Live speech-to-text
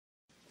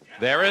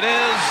There it is,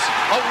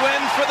 a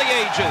win for the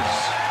ages.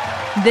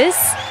 This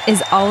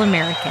is All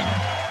American,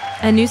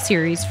 a new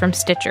series from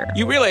Stitcher.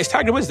 You realize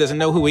Tiger Woods doesn't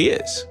know who he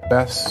is.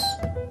 Best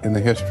in the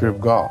history of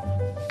golf.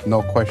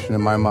 No question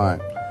in my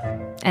mind.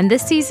 And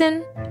this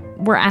season,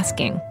 we're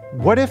asking,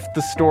 what if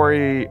the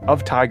story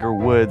of Tiger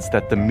Woods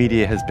that the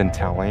media has been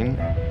telling,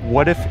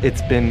 what if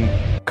it's been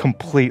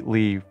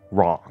completely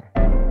wrong?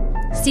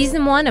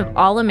 Season 1 of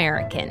All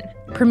American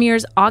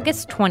premieres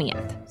August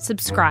 20th.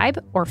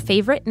 Subscribe or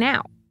favorite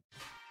now.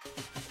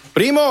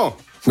 Primo.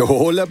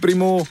 Hola,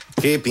 primo.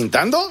 ¿Qué,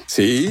 pintando?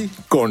 Sí,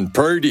 con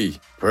Purdy.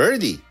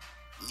 Purdy.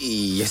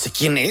 ¿Y ese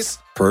quién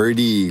es?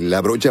 Purdy, la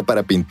brocha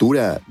para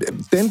pintura.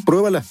 Ten,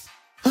 pruébala.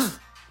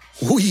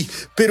 Uy,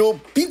 pero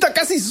pinta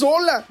casi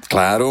sola.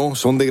 Claro,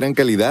 son de gran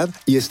calidad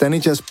y están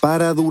hechas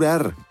para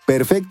durar.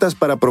 Perfectas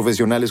para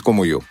profesionales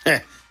como yo.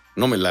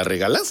 ¿No me la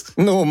regalas?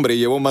 No, hombre,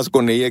 llevo más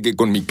con ella que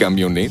con mi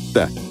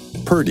camioneta.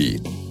 Purdy,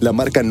 la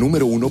marca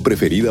número 1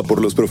 preferida por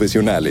los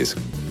profesionales.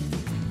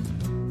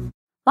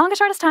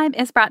 Longest Shortest Time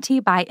is brought to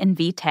you by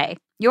Invitae.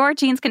 Your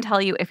genes can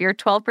tell you if you're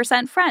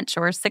 12% French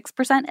or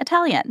 6%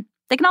 Italian.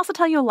 They can also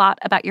tell you a lot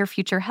about your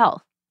future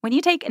health. When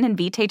you take an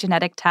Invitae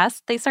genetic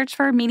test, they search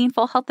for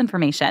meaningful health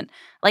information,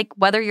 like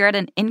whether you're at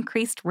an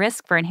increased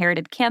risk for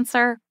inherited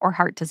cancer or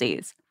heart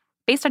disease.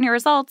 Based on your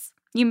results,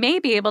 you may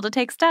be able to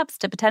take steps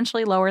to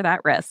potentially lower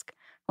that risk.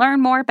 Learn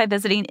more by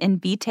visiting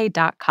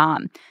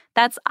Invitae.com.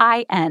 That's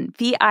INVITAE.com.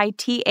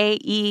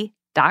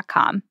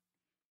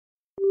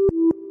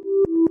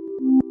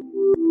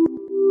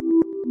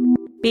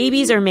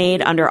 Babies are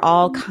made under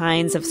all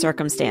kinds of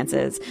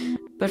circumstances,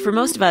 but for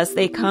most of us,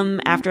 they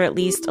come after at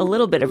least a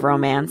little bit of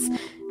romance.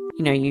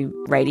 You know,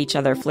 you write each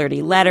other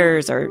flirty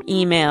letters or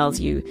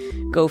emails, you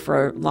go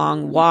for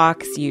long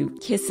walks, you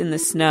kiss in the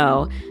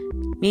snow.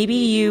 Maybe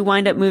you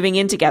wind up moving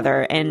in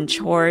together and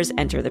chores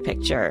enter the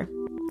picture.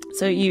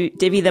 So you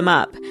divvy them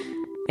up,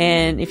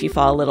 and if you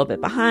fall a little bit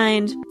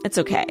behind, it's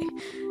okay.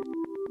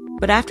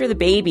 But after the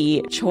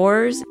baby,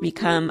 chores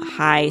become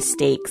high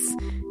stakes.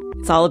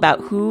 It's all about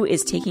who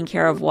is taking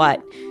care of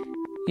what.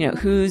 You know,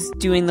 who's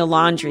doing the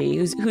laundry,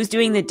 who's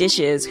doing the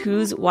dishes,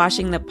 who's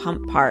washing the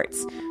pump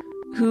parts,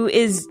 who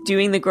is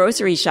doing the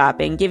grocery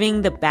shopping,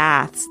 giving the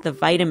baths, the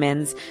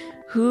vitamins,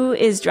 who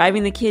is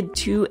driving the kid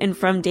to and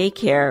from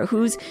daycare,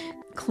 who's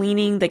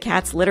cleaning the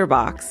cat's litter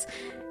box.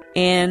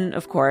 And,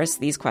 of course,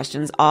 these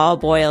questions all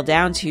boil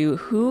down to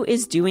who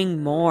is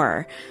doing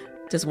more.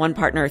 Does one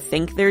partner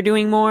think they're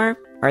doing more?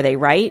 Are they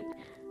right?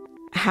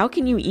 How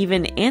can you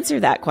even answer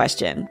that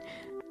question?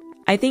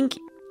 I think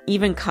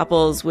even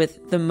couples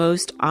with the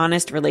most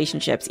honest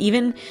relationships,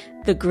 even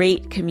the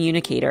great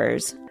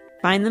communicators,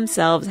 find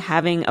themselves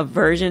having a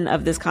version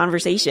of this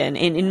conversation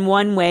in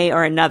one way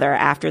or another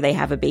after they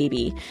have a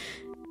baby.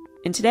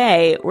 And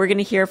today, we're going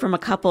to hear from a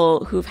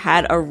couple who've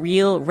had a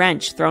real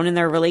wrench thrown in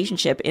their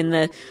relationship in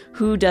the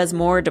who does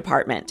more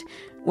department,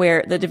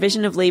 where the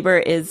division of labor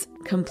is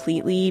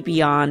completely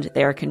beyond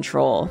their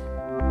control.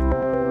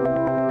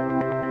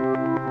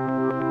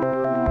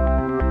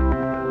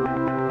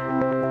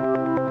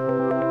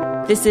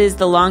 This is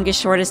The Longest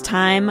Shortest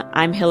Time.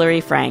 I'm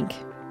Hillary Frank.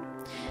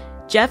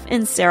 Jeff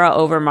and Sarah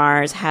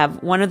Overmars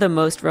have one of the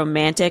most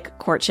romantic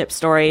courtship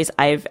stories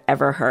I've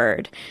ever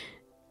heard.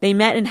 They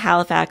met in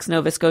Halifax,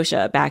 Nova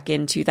Scotia back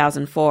in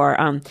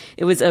 2004.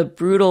 It was a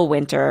brutal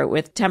winter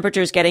with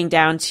temperatures getting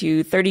down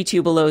to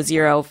 32 below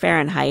zero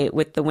Fahrenheit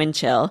with the wind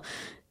chill.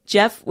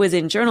 Jeff was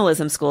in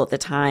journalism school at the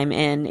time,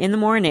 and in the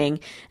morning,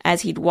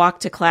 as he'd walk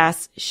to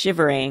class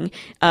shivering,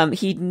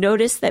 he'd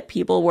noticed that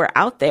people were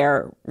out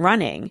there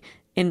running.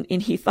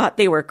 And he thought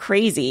they were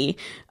crazy.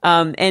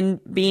 And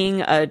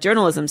being a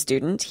journalism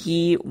student,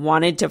 he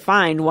wanted to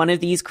find one of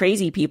these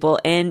crazy people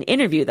and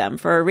interview them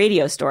for a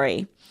radio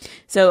story.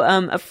 So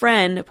a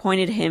friend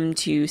pointed him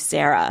to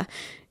Sarah.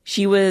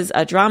 She was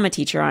a drama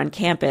teacher on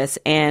campus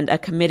and a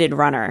committed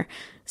runner.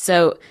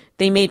 So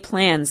they made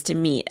plans to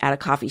meet at a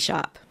coffee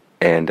shop.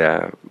 And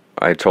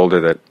I told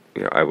her that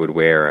I would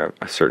wear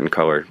a certain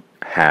colored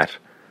hat.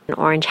 An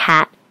orange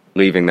hat.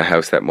 Leaving the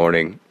house that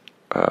morning,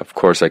 of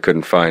course, I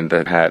couldn't find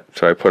that hat,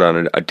 so I put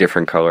on a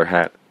different color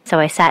hat. So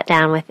I sat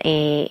down with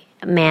a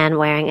man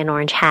wearing an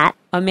orange hat.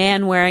 A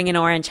man wearing an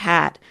orange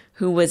hat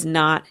who was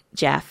not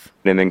Jeff.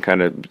 And then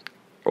kind of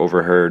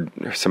overheard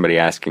somebody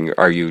asking,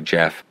 "Are you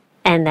Jeff?"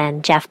 And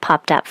then Jeff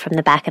popped up from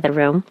the back of the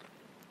room,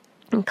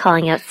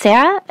 calling out,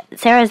 "Sarah?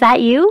 Sarah, is that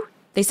you?"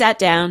 They sat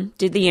down,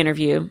 did the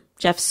interview.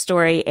 Jeff's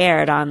story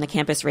aired on the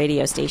campus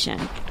radio station.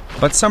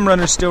 But some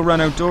runners still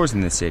run outdoors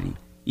in the city,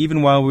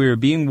 even while we were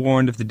being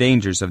warned of the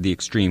dangers of the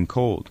extreme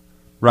cold.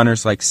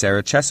 Runners like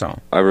Sarah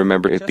Chesson. I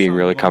remember it being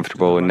really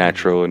comfortable and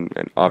natural, and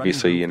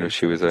obviously,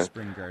 she was a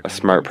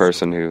smart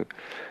person who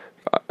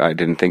I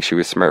didn't think she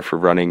was smart for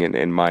running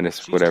and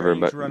minus whatever,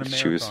 but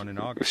she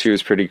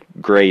was pretty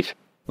great.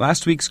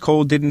 Last week's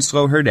cold didn't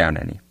slow her down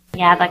any.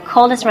 Yeah, the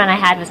coldest run I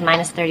had was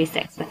minus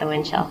 36 with the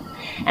wind chill,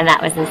 and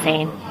that was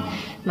insane.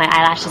 My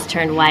eyelashes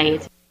turned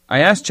white. I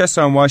asked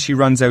Chesson why she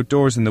runs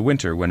outdoors in the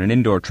winter when an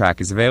indoor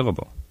track is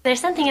available.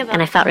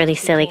 And I felt really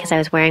silly because I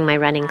was wearing my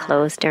running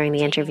clothes during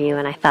the interview,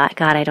 and I thought,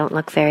 God, I don't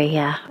look very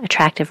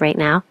attractive right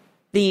now.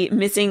 The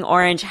missing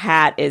orange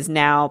hat is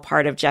now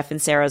part of Jeff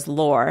and Sarah's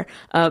lore,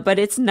 but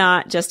it's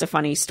not just a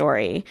funny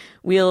story.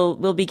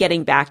 We'll be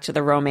getting back to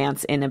the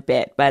romance in a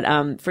bit,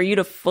 but for you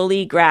to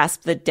fully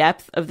grasp the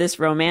depth of this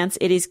romance,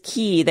 it is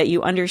key that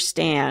you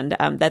understand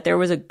that there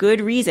was a good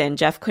reason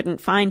Jeff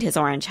couldn't find his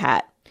orange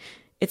hat.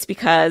 It's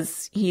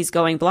because he's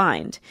going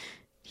blind.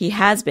 He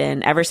has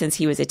been ever since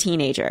he was a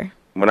teenager.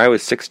 When I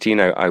was 16,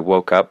 I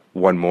woke up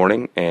one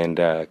morning and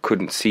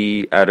couldn't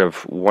see out of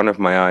one of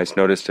my eyes,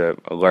 noticed a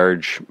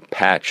large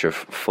patch of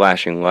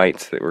flashing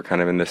lights that were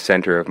kind of in the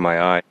center of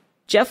my eye.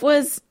 Jeff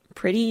was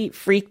pretty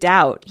freaked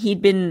out.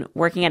 He'd been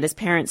working at his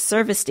parents'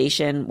 service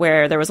station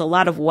where there was a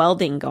lot of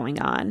welding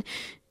going on.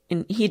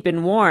 And he'd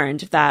been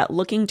warned that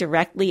looking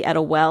directly at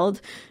a weld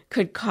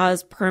could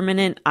cause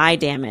permanent eye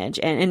damage.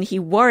 And he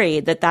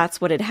worried that that's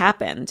what had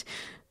happened.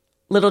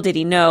 Little did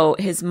he know,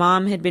 his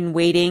mom had been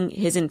waiting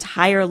his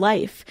entire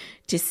life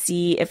to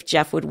see if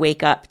Jeff would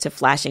wake up to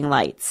flashing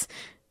lights.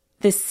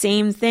 The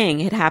same thing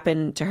had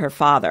happened to her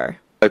father.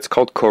 It's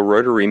called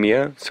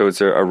choroideremia, so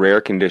it's a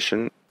rare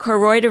condition.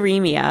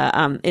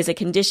 Choroideremia is a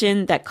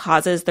condition that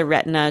causes the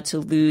retina to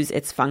lose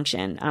its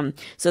function.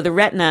 So the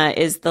retina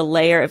is the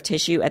layer of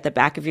tissue at the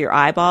back of your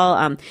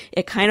eyeball.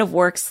 It kind of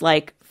works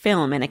like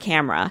film in a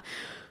camera.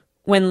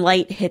 When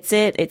light hits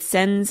it, it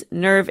sends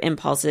nerve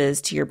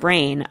impulses to your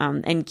brain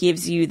and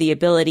gives you the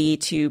ability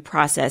to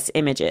process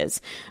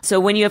images.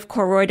 So when you have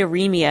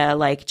choroideremia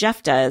like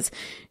Jeff does,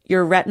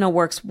 your retina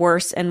works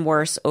worse and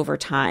worse over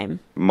time.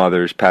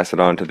 Mothers pass it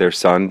on to their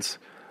sons.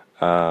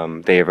 They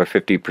have a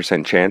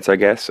 50% chance, I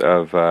guess,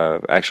 of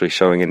actually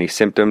showing any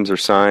symptoms or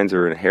signs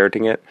or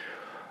inheriting it.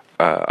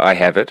 I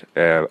have it.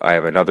 I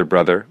have another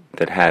brother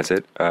that has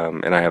it,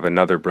 and I have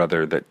another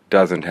brother that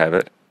doesn't have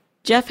it.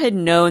 Jeff had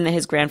known that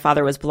his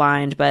grandfather was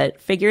blind, but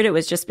figured it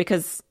was just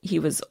because he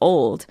was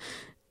old.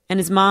 And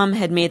his mom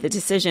had made the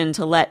decision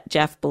to let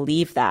Jeff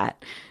believe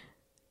that.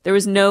 There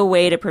was no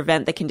way to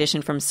prevent the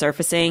condition from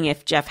surfacing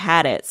if Jeff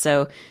had it,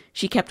 so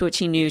she kept what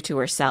she knew to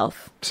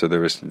herself. So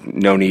there was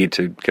no need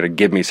to kind of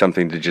give me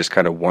something to just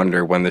kind of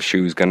wonder when the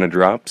shoe's going to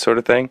drop, sort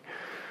of thing.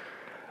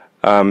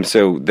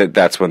 So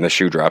that's when the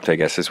shoe dropped, I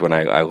guess, is when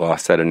I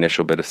lost that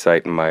initial bit of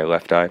sight in my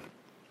left eye.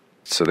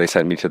 So they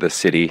sent me to the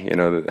city,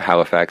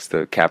 Halifax,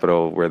 the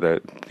capital, where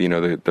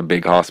the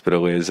big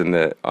hospital is and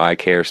the eye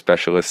care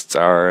specialists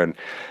are, and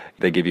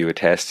they give you a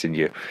test,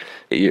 and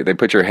they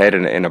put your head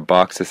in a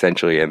box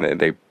essentially, and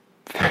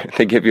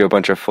they give you a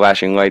bunch of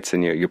flashing lights,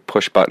 and you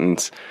push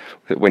buttons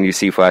when you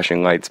see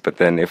flashing lights. But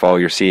then if all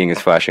you're seeing is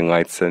flashing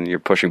lights, then you're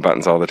pushing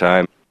buttons all the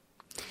time.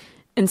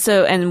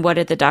 And what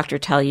did the doctor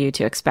tell you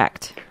to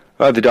expect?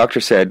 The doctor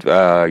said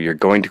you're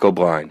going to go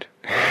blind.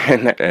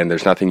 And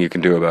there's nothing you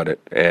can do about it.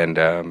 And,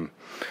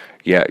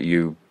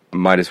 you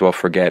might as well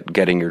forget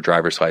getting your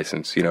driver's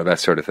license, that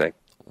sort of thing.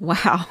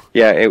 Wow.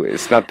 Yeah,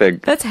 it's not the...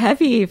 That's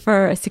heavy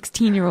for a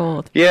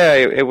 16-year-old. Yeah,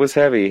 it was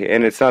heavy.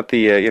 And it's not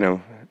the,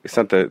 it's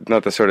not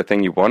the sort of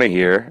thing you want to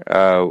hear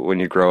when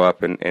you grow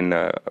up in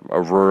a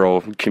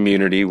rural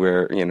community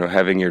where,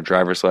 having your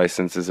driver's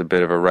license is a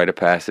bit of a rite of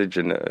passage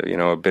and,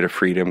 a bit of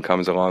freedom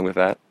comes along with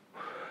that.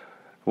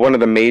 One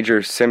of the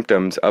major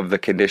symptoms of the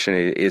condition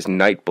is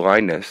night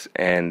blindness,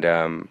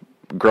 and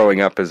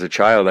growing up as a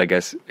child, I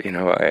guess,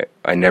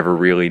 I never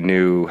really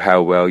knew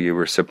how well you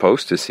were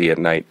supposed to see at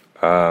night.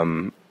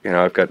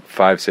 I've got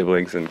 5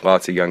 siblings and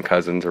lots of young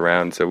cousins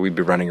around, so we'd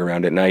be running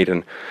around at night,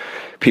 and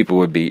people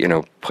would be,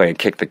 playing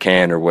kick the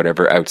can or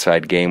whatever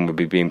outside game would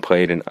be being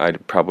played, and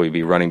I'd probably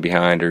be running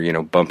behind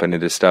or, bumping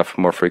into stuff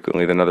more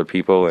frequently than other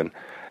people and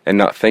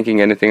not thinking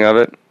anything of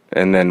it.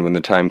 And then when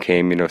the time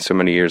came, so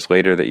many years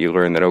later that you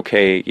learn that,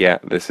 okay, yeah,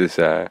 this is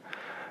a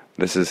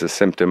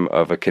symptom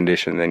of a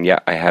condition, and yeah,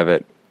 I have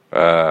it.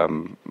 I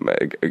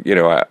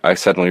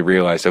suddenly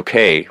realized,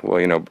 okay,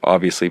 well,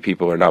 obviously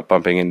people are not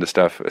bumping into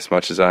stuff as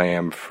much as I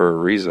am for a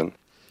reason.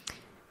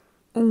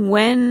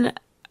 When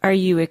are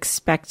you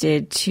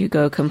expected to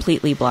go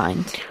completely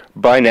blind?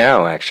 By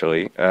now,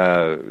 actually.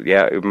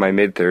 In my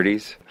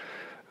mid-30s.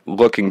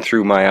 Looking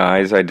through my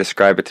eyes, I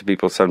describe it to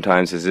people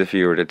sometimes as if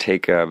you were to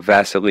take a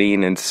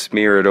Vaseline and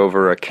smear it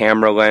over a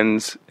camera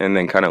lens and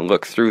then kind of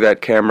look through that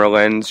camera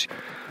lens.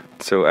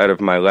 So out of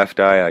my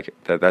left eye,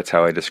 that's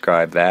how I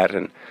describe that.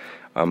 And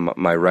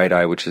my right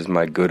eye, which is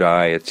my good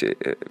eye,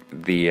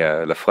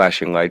 the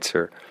flashing lights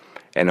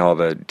and all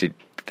the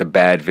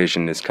bad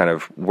vision is kind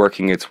of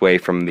working its way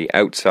from the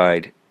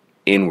outside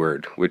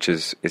inward, which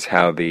is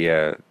how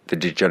the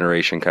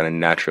degeneration kind of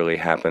naturally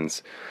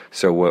happens.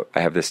 So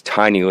I have this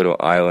tiny little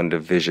island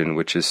of vision,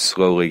 which is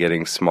slowly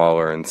getting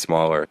smaller and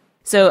smaller.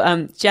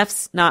 So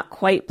Jeff's not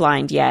quite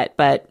blind yet,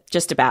 but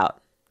just about.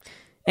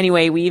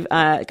 Anyway, we've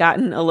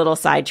gotten a little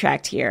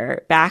sidetracked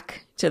here.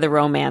 Back to the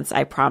romance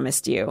I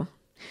promised you.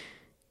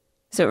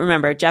 So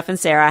remember, Jeff and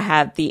Sarah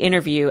had the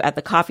interview at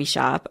the coffee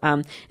shop.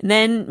 And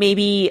then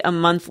maybe a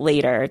month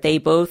later, they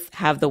both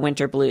have the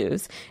winter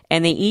blues,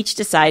 and they each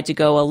decide to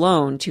go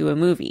alone to a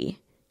movie.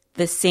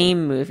 the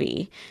same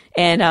movie.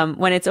 And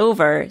when it's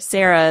over,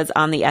 Sarah's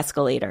on the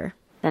escalator.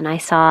 Then I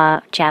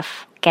saw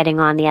Jeff getting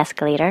on the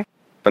escalator.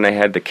 And I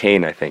had the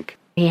cane, I think.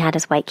 He had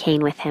his white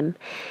cane with him.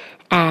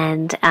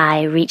 And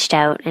I reached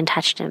out and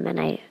touched him, and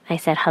I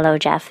said, "Hello,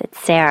 Jeff, it's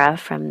Sarah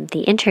from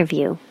the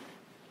interview."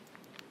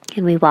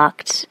 And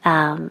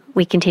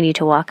we continued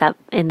to walk up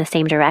in the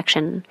same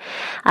direction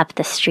up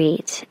the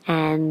street.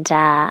 And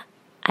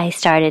I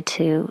started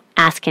to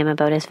ask him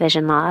about his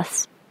vision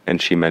loss.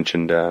 And she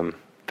mentioned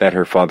that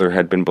her father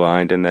had been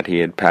blind and that he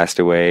had passed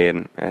away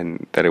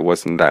and that it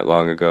wasn't that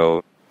long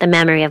ago. The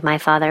memory of my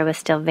father was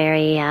still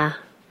very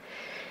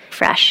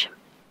fresh.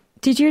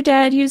 Did your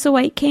dad use a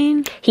white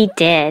cane? He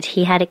did.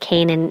 He had a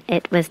cane, and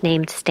it was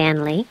named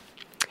Stanley.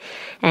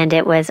 And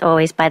it was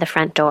always by the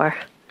front door.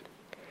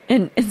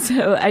 And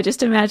so I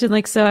just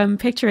imagine, so I'm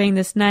picturing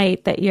this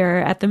night that you're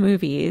at the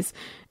movies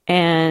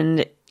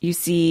and you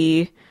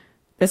see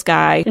this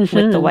guy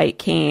with the white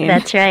cane.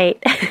 That's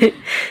right.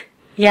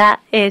 Yeah,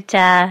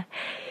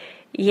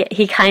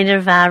 he kind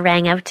of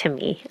rang out to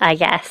me, I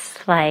guess.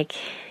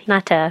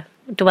 Not to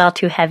dwell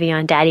too heavy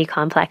on daddy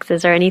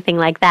complexes or anything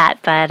like that,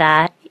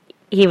 but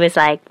he was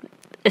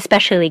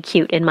especially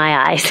cute in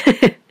my eyes.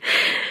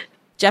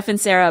 Jeff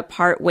and Sarah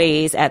part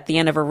ways at the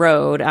end of a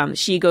road.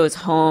 She goes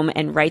home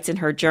and writes in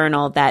her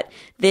journal that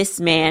this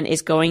man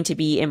is going to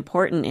be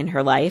important in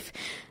her life,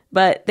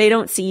 but they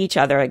don't see each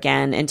other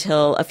again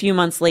until a few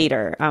months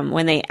later,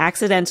 when they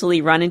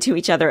accidentally run into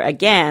each other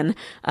again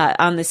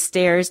on the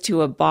stairs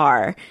to a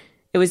bar.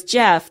 It was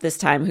Jeff this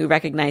time who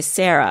recognized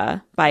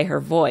Sarah by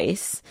her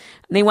voice.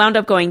 They wound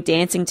up going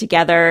dancing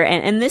together,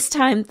 and this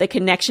time the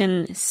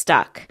connection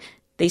stuck.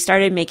 They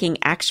started making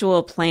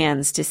actual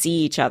plans to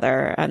see each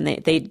other, and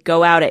they'd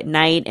go out at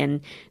night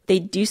and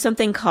they'd do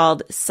something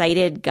called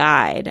Sighted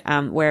Guide,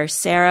 where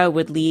Sarah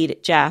would lead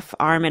Jeff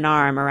arm in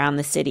arm around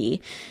the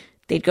city.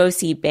 They'd go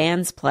see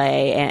bands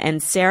play,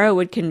 and Sarah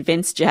would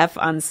convince Jeff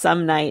on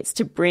some nights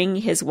to bring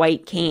his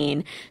white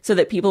cane so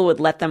that people would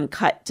let them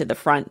cut to the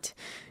front.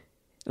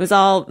 It was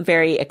all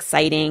very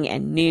exciting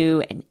and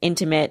new and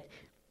intimate,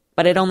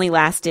 but it only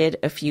lasted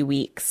a few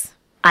weeks.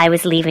 I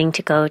was leaving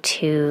to go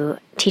to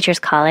Teachers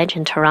College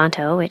in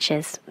Toronto, which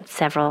is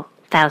several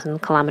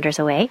thousand kilometers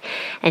away,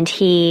 and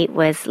he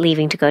was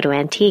leaving to go to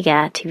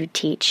Antigua to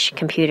teach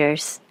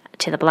computers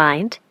to the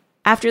blind.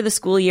 After the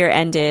school year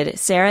ended,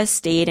 Sarah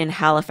stayed in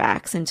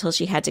Halifax until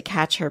she had to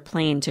catch her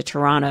plane to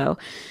Toronto.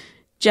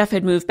 Jeff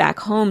had moved back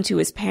home to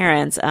his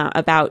parents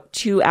about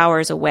 2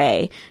 hours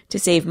away to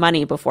save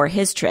money before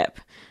his trip.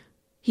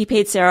 He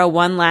paid Sarah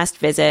one last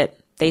visit.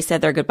 They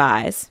said their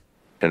goodbyes.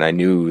 And I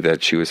knew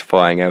that she was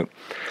flying out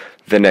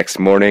the next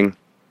morning,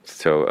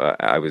 so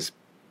I was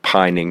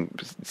pining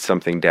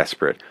something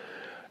desperate.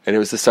 And it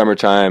was the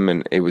summertime,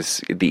 and it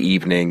was the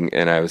evening,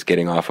 and I was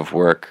getting off of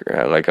work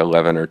at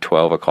 11 or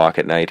 12 o'clock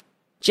at night.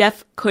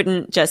 Jeff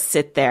couldn't just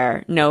sit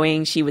there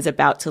knowing she was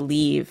about to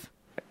leave.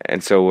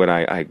 And so when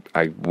I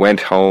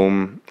went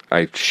home,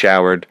 I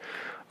showered,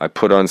 I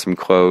put on some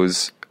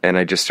clothes, and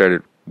I just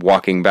started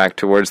walking back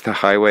towards the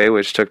highway,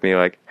 which took me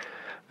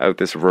out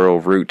this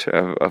rural route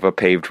of a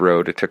paved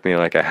road. It took me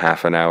a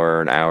half an hour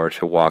or an hour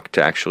to walk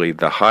to actually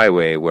the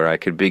highway where I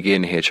could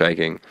begin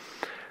hitchhiking.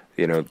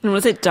 And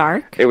was it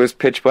dark? It was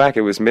pitch black.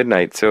 It was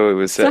midnight, so it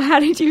was. So how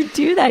did you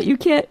do that?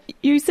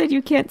 You said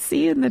you can't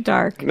see in the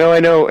dark. No, I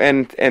know,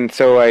 and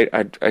so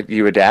I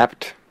you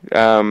adapt.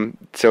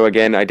 So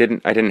again, I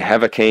didn't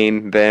have a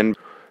cane then.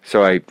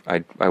 So I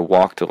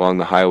walked along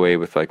the highway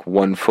with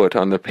 1 foot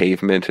on the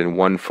pavement and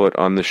 1 foot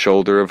on the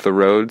shoulder of the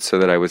road so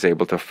that I was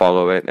able to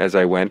follow it as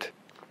I went.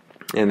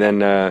 And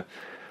then,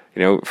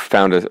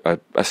 found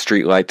a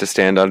street light to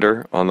stand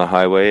under on the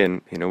highway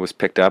and, was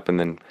picked up and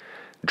then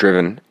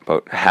driven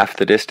about half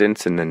the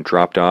distance and then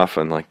dropped off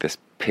on this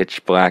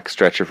pitch black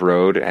stretch of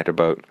road at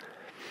about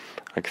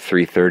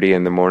 3:30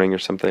 in the morning or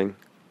something.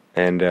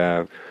 And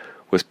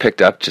was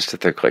picked up just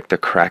at the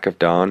crack of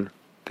dawn.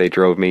 They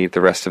drove me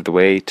the rest of the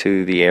way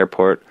to the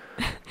airport.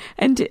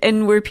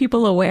 And were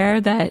people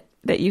aware that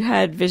you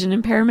had vision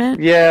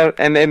impairment? Yeah,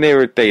 and then they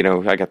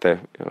I got the,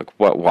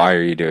 why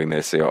are you doing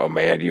this? Oh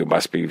man, you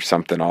must be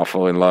something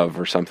awful in love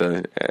or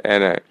something.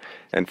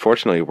 And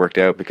fortunately it worked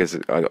out because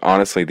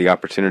honestly, the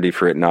opportunity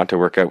for it not to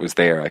work out was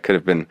there. I could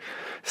have been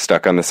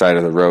stuck on the side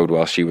of the road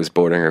while she was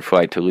boarding her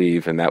flight to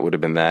leave, and that would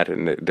have been that,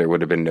 and there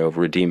would have been no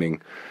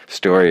redeeming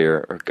story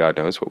or God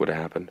knows what would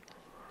have happened.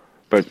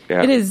 But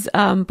yeah. It is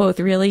both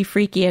really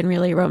freaky and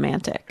really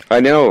romantic. I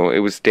know, it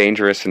was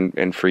dangerous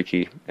and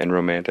freaky and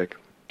romantic.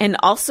 And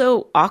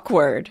also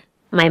awkward.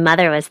 My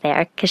mother was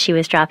there because she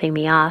was dropping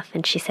me off,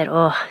 and she said,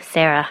 "Oh,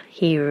 Sarah,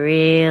 he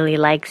really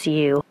likes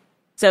you."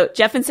 So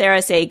Jeff and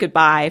Sarah say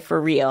goodbye for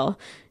real.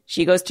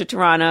 She goes to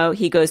Toronto,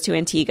 he goes to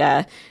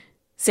Antigua.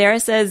 Sarah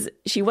says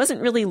she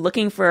wasn't really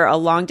looking for a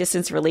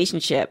long-distance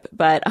relationship,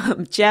 but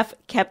Jeff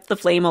kept the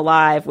flame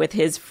alive with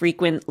his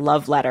frequent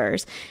love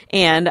letters.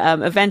 And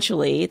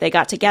eventually, they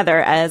got together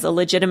as a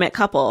legitimate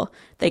couple.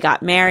 They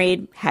got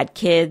married, had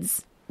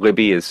kids.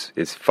 Libby is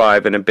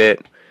 5 and a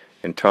bit.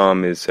 And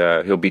Tom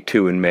he'll be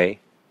 2 in May.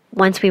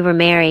 Once we were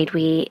married,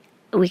 we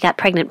we got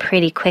pregnant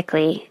pretty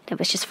quickly. It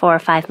was just 4 or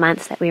 5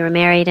 months that we were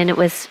married, and it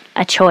was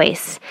a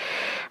choice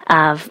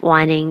of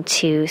wanting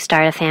to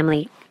start a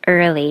family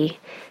early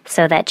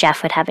so that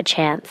Jeff would have a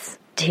chance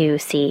to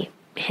see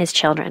his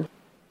children.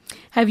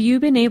 Have you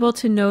been able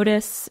to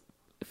notice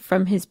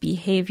from his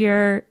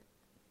behavior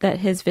that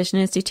his vision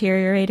is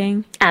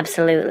deteriorating?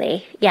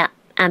 Absolutely. Yeah,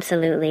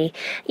 absolutely.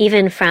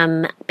 Even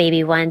from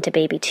baby 1 to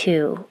baby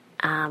 2,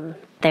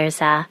 there's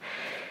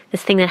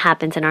this thing that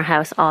happens in our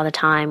house all the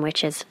time,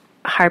 which is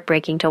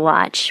heartbreaking to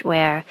watch,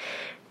 where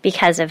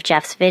because of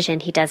Jeff's vision,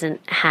 he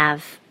doesn't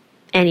have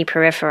any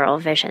peripheral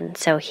vision.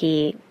 So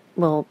he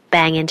will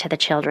bang into the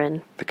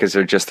children. Because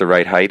they're just the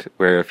right height,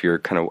 where if you're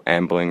kind of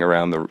ambling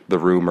around the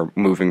room or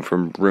moving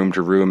from room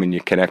to room and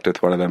you connect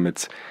with one of them,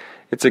 it's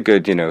a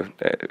good,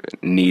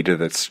 knee to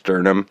the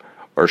sternum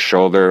or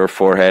shoulder or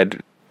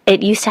forehead.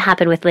 It used to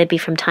happen with Libby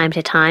from time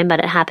to time, but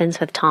it happens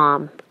with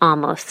Tom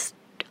almost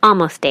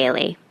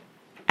daily.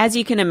 As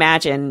you can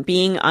imagine,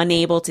 being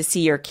unable to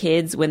see your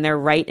kids when they're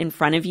right in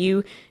front of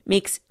you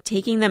makes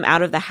taking them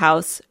out of the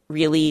house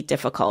really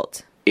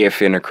difficult.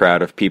 If in a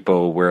crowd of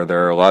people where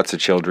there are lots of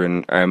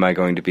children, am I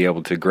going to be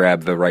able to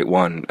grab the right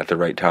one at the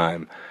right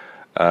time?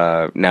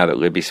 Now that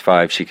Libby's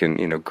 5, she can,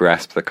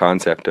 grasp the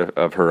concept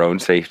of her own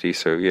safety.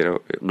 So,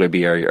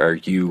 Libby, are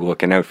you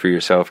looking out for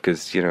yourself?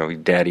 Because,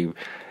 Daddy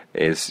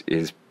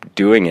is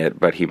doing it,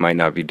 but he might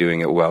not be doing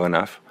it well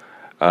enough.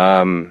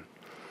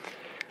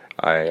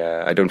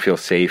 I don't feel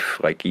safe,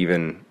 like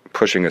even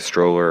pushing a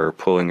stroller or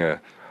pulling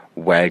a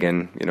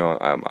wagon.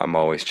 I'm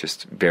always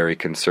just very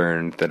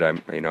concerned that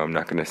I'm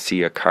not going to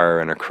see a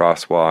car in a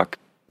crosswalk.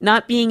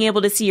 Not being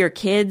able to see your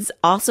kids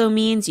also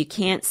means you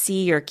can't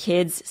see your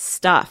kids'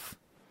 stuff.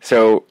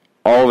 So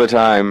all the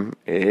time,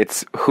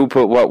 it's who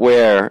put what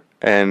where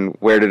and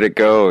where did it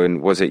go?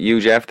 And was it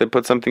you, Jeff, that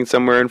put something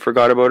somewhere and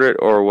forgot about it?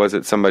 Or was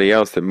it somebody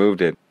else that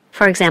moved it?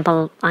 For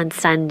example, on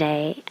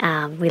Sunday,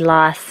 we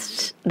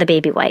lost the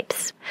baby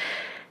wipes.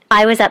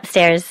 I was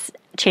upstairs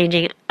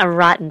changing a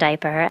rotten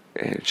diaper.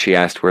 She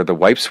asked where the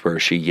wipes were.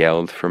 She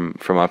yelled from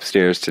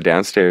upstairs to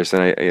downstairs,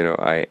 and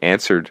I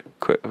answered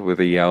with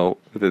a yell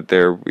that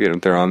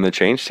they're on the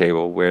change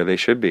table where they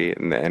should be,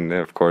 and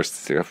of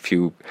course a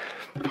few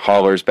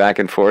hollers back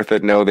and forth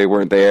that no, they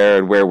weren't there,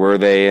 and where were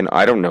they, and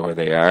I don't know where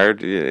they are.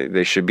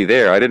 They should be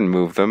there. I didn't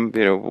move them.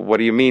 What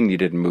do you mean you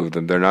didn't move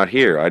them? They're not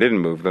here. I didn't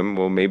move them.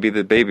 Well, maybe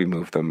the baby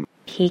moved them.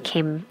 He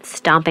came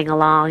stomping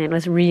along and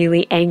was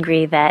really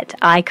angry that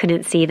I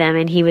couldn't see them,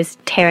 and he was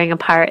tearing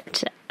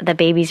apart the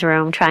baby's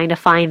room trying to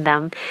find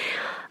them.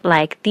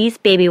 Like, these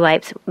baby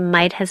wipes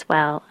might as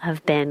well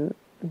have been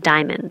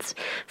diamonds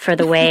for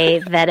the way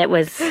that it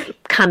was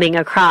coming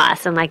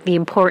across and like the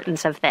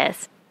importance of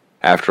this.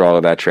 After all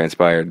of that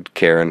transpired,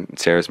 Karen,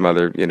 Sarah's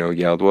mother,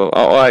 yelled, well,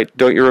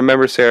 don't you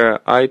remember, Sarah?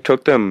 I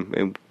took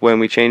them when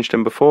we changed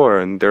them before,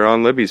 and they're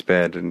on Libby's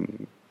bed.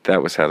 And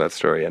that was how that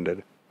story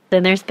ended.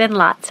 And there's been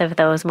lots of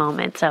those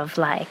moments of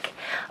like,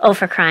 oh,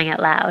 for crying out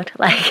loud.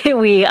 Like,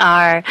 we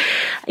are,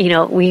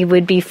 we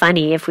would be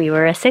funny if we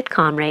were a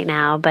sitcom right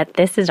now, but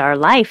this is our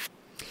life.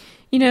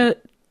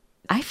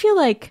 I feel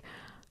like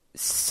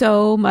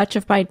so much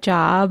of my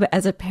job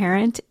as a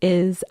parent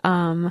is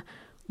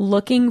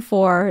looking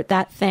for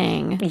that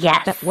thing,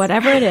 yes, that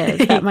whatever it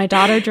is that my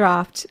daughter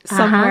dropped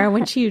somewhere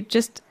when she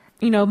just,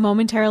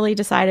 momentarily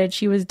decided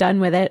she was done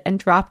with it and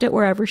dropped it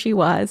wherever she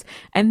was,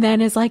 and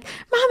then is like,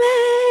 Mommy,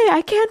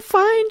 I can't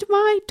find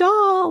my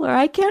doll, or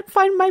I can't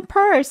find my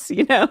purse,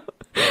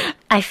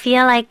 I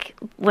feel like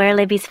where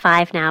Libby's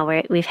 5 now,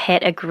 where we've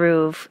hit a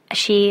groove,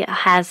 she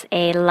has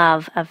a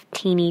love of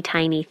teeny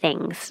tiny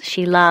things.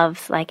 She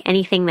loves like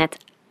anything that's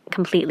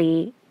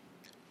completely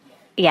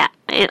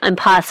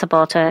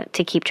impossible to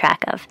keep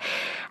track of.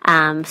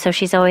 So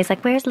she's always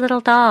like, where's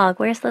little dog?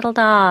 Where's little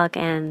dog?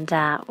 And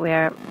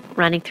we're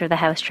running through the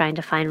house trying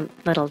to find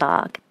little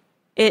dog.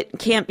 It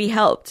can't be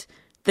helped.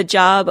 The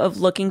job of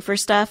looking for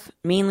stuff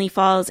mainly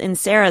falls in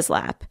Sarah's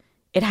lap.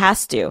 It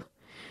has to.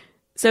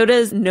 So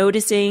does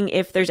noticing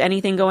if there's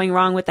anything going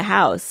wrong with the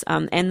house,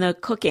 and the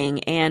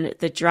cooking and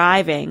the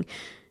driving.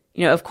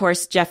 Of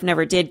course, Jeff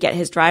never did get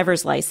his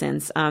driver's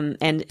license,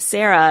 and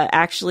Sarah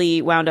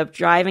actually wound up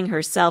driving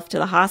herself to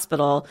the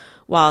hospital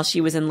while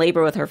she was in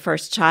labor with her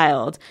first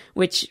child,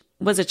 which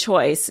was a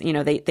choice.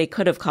 They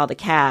could have called a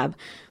cab.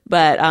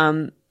 But,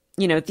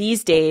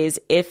 these days,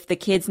 if the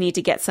kids need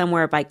to get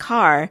somewhere by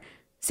car,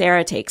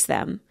 Sarah takes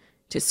them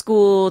to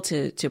school,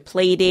 to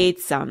play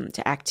dates,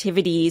 to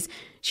activities.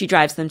 She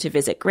drives them to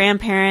visit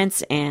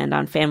grandparents and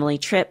on family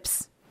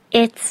trips.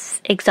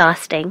 It's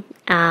exhausting.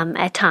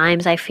 At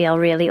times I feel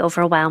really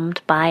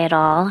overwhelmed by it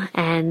all.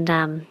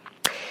 And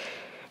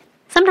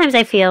sometimes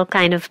I feel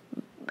kind of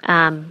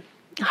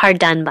hard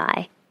done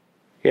by.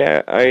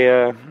 Yeah,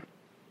 I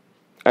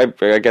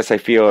guess I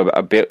feel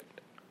a bit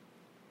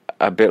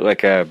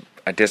like a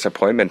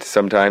disappointment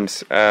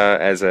sometimes.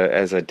 As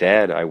a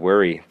dad, I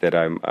worry that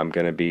I'm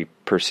going to be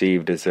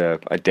perceived as a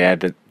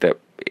dad that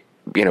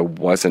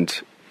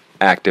wasn't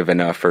active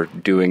enough or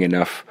doing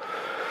enough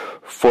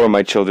for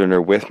my children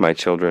or with my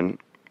children.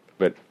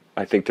 But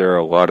I think there are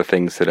a lot of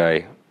things that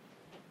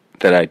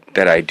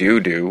that I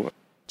do.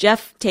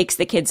 Jeff takes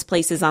the kids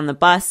places on the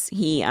bus.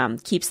 He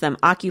keeps them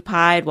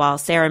occupied while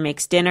Sarah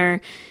makes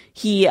dinner.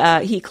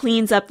 He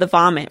cleans up the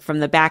vomit from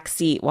the back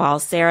seat while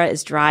Sarah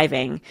is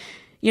driving.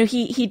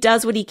 He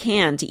does what he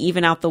can to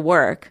even out the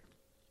work.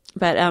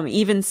 But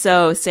even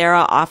so,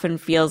 Sarah often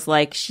feels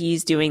like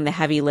she's doing the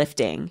heavy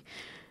lifting.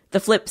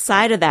 The flip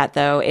side of that,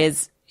 though,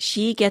 is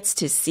she gets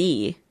to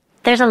see.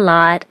 There's a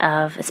lot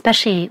of,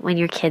 especially when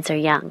your kids are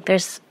young,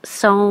 there's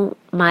so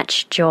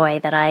much joy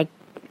that I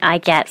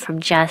get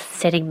from just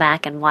sitting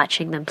back and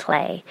watching them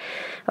play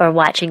or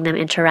watching them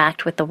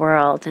interact with the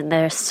world. And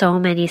there's so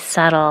many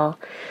subtle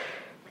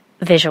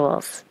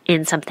visuals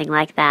in something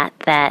like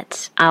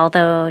that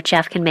although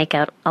Jeff can make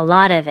out a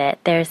lot of it,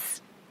 there's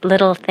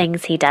little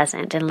things he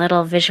doesn't, and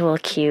little visual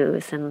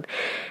cues, and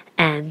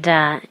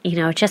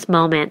just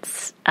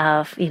moments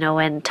of,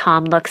 when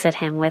Tom looks at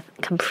him with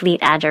complete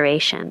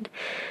adoration,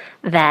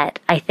 that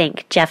I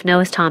think Jeff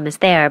knows Tom is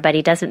there, but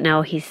he doesn't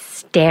know he's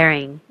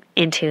staring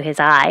into his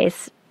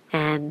eyes,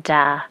 and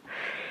I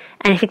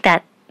think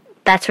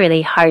that's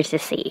really hard to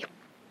see.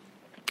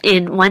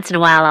 And once in a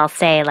while I'll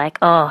say, like,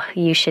 oh,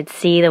 you should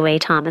see the way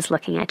Tom is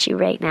looking at you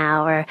right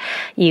now, or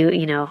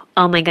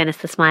oh my goodness,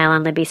 the smile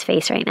on Libby's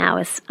face right now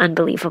is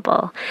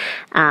unbelievable.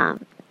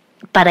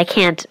 But I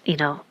can't,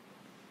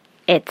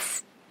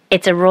 it's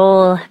a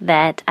role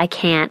that I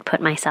can't put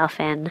myself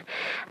in,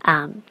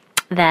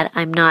 that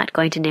I'm not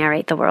going to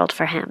narrate the world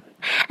for him.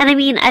 And I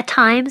mean, at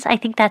times I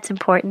think that's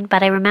important,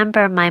 but I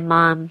remember my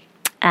mom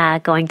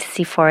going to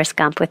see Forrest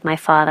Gump with my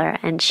father,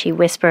 and she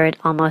whispered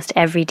almost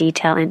every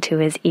detail into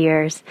his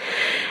ears,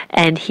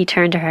 and he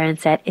turned to her and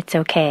said, "It's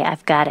okay,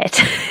 I've got it."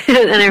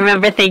 And I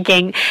remember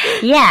thinking,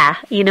 yeah,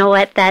 you know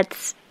what,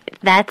 that's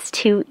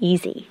too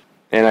easy.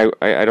 And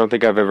I don't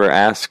think I've ever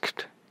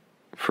asked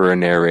for a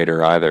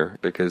narrator either,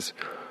 because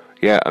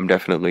I'm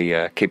definitely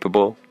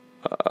capable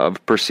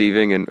of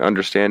perceiving and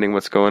understanding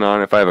what's going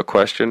on. If I have a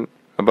question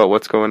about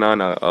what's going on,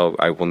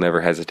 I will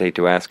never hesitate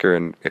to ask her,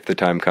 and if the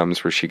time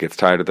comes where she gets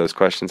tired of those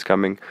questions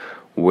coming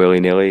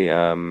willy-nilly,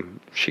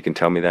 she can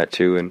tell me that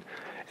too, and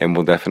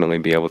we'll definitely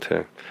be able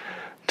to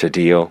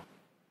deal.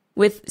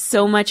 With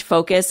so much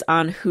focus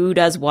on who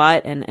does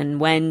what, and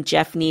when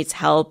Jeff needs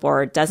help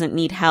or doesn't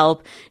need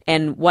help,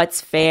 and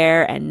what's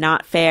fair and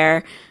not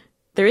fair,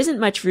 there isn't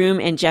much room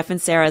in Jeff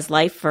and Sarah's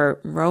life for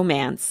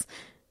romance.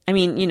 I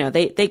mean,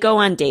 they go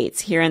on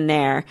dates here and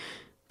there,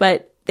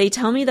 but they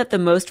tell me that the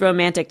most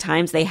romantic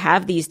times they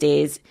have these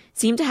days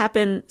seem to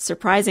happen,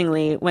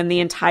 surprisingly, when the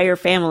entire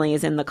family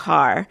is in the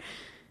car.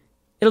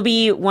 It'll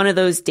be one of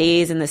those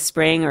days in the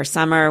spring or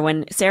summer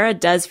when Sarah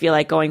does feel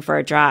like going for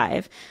a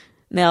drive.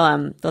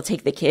 They'll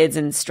take the kids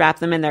and strap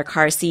them in their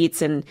car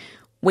seats and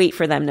wait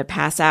for them to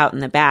pass out in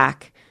the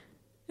back.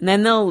 And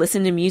then they'll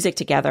listen to music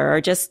together or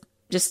just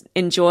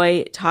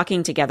enjoy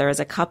talking together as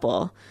a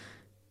couple.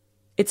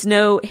 It's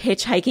no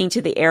hitchhiking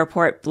to the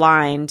airport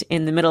blind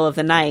in the middle of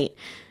the night.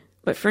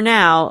 But for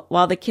now,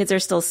 while the kids are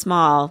still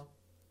small,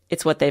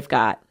 it's what they've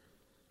got.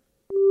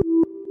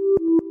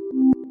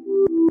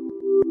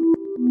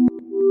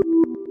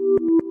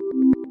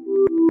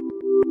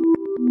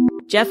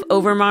 Jeff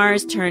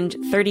Overmars turned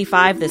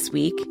 35 this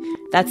week.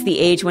 That's the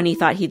age when he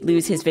thought he'd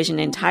lose his vision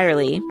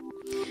entirely.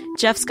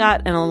 Jeff's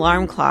got an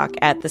alarm clock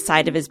at the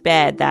side of his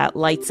bed that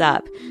lights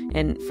up,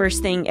 and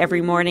first thing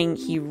every morning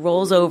he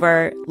rolls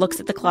over, looks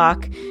at the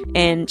clock,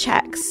 and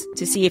checks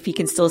to see if he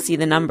can still see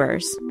the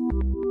numbers.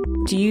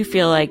 Do you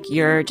feel like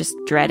you're just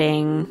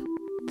dreading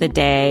the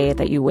day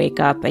that you wake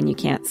up and you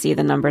can't see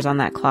the numbers on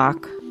that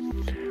clock?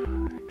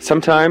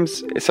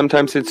 Sometimes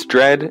it's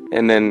dread,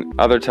 and then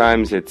other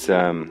times it's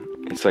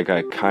like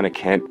I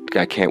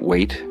can't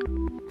wait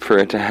for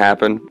it to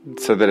happen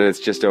so that it's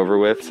just over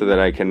with, so that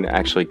I can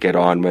actually get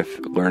on with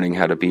learning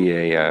how to be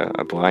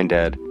a blind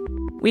dad.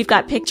 We've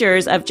got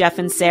pictures of Jeff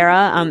and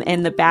Sarah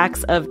and the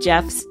backs of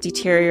Jeff's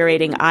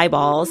deteriorating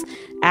eyeballs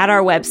at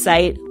our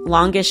website,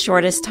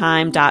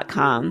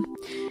 longestshortesttime.com.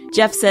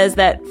 Jeff says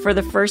that for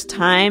the first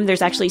time,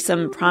 there's actually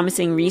some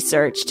promising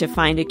research to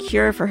find a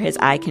cure for his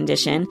eye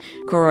condition,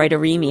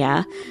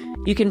 choroideremia.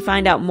 You can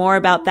find out more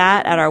about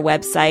that at our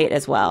website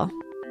as well.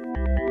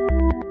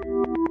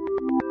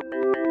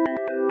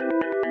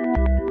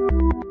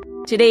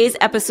 Today's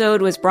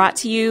episode was brought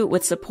to you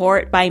with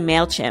support by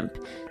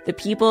MailChimp, the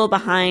people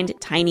behind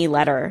Tiny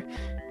Letter.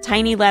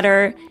 Tiny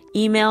Letter,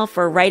 email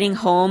for writing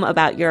home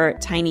about your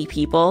tiny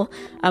people.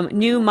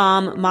 New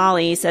mom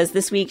Molly says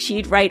this week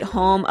she'd write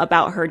home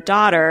about her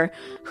daughter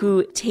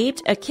who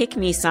taped a kick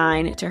me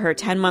sign to her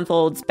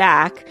 10-month-old's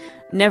back.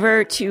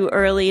 Never too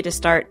early to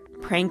start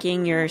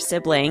pranking your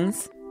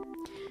siblings.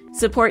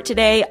 Support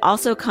today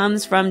also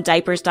comes from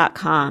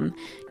diapers.com.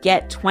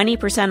 Get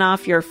 20%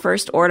 off your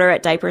first order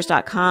at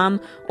diapers.com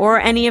or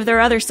any of their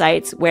other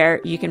sites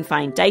where you can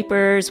find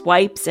diapers,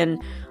 wipes,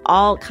 and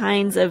all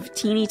kinds of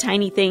teeny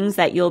tiny things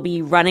that you'll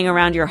be running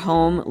around your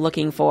home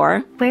looking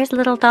for. Where's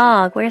little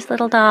dog? Where's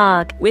little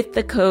dog? With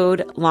the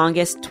code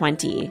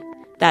LONGEST20.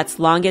 That's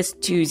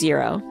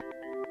LONGEST20.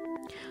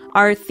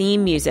 Our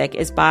theme music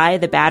is by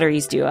the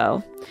Batteries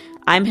Duo.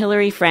 I'm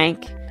Hillary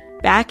Frank.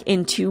 Back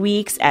in 2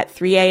 weeks at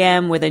 3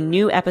 a.m. with a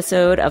new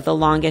episode of The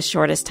Longest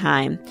Shortest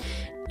Time.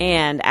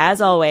 And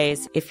as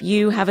always, if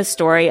you have a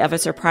story of a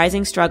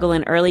surprising struggle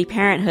in early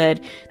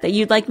parenthood that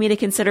you'd like me to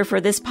consider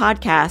for this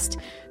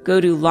podcast, go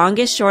to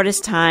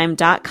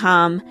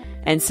longestshortesttime.com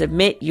and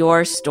submit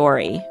your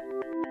story.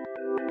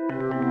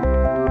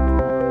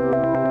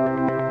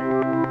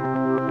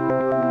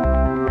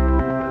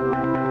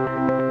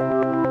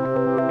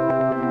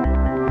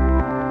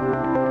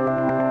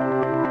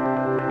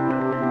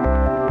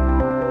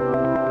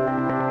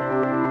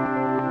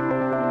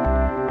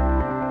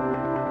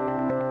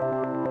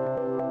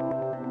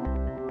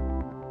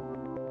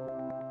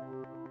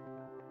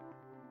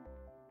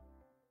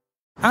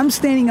 I'm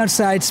standing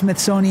outside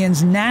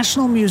Smithsonian's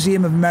National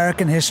Museum of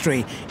American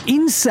History.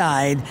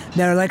 Inside,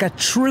 there are like 1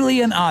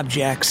 trillion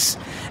objects,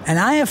 and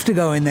I have to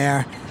go in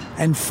there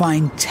and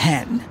find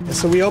 10.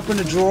 So we open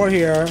a drawer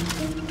here,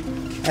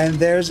 and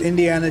there's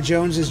Indiana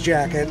Jones's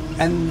jacket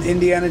and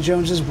Indiana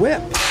Jones's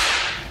whip.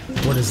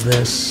 What is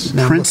this?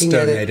 Prince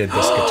donated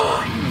this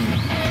guitar.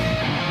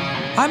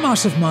 I'm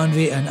Asif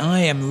Manvi, and I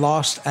am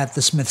lost at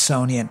the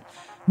Smithsonian.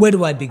 Where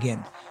do I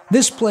begin?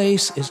 This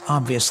place is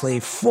obviously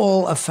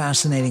full of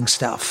fascinating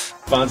stuff.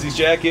 Fonzie's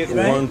jacket,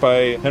 worn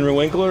by Henry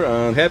Winkler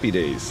on Happy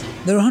Days.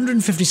 There are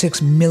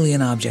 156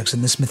 million objects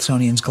in the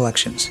Smithsonian's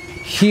collections.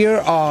 Here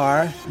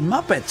are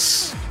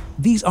Muppets.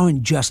 These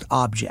aren't just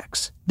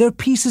objects. They're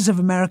pieces of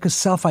America's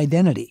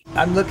self-identity.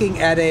 I'm looking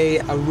at a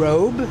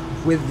robe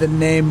with the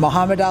name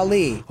Muhammad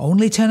Ali.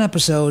 Only 10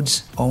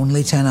 episodes,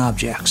 only 10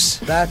 objects.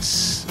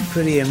 That's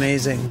pretty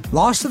amazing.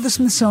 Lost at the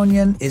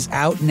Smithsonian is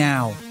out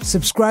now.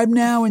 Subscribe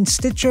now in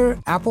Stitcher,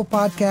 Apple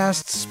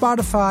Podcasts,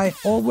 Spotify,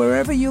 or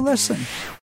wherever you listen.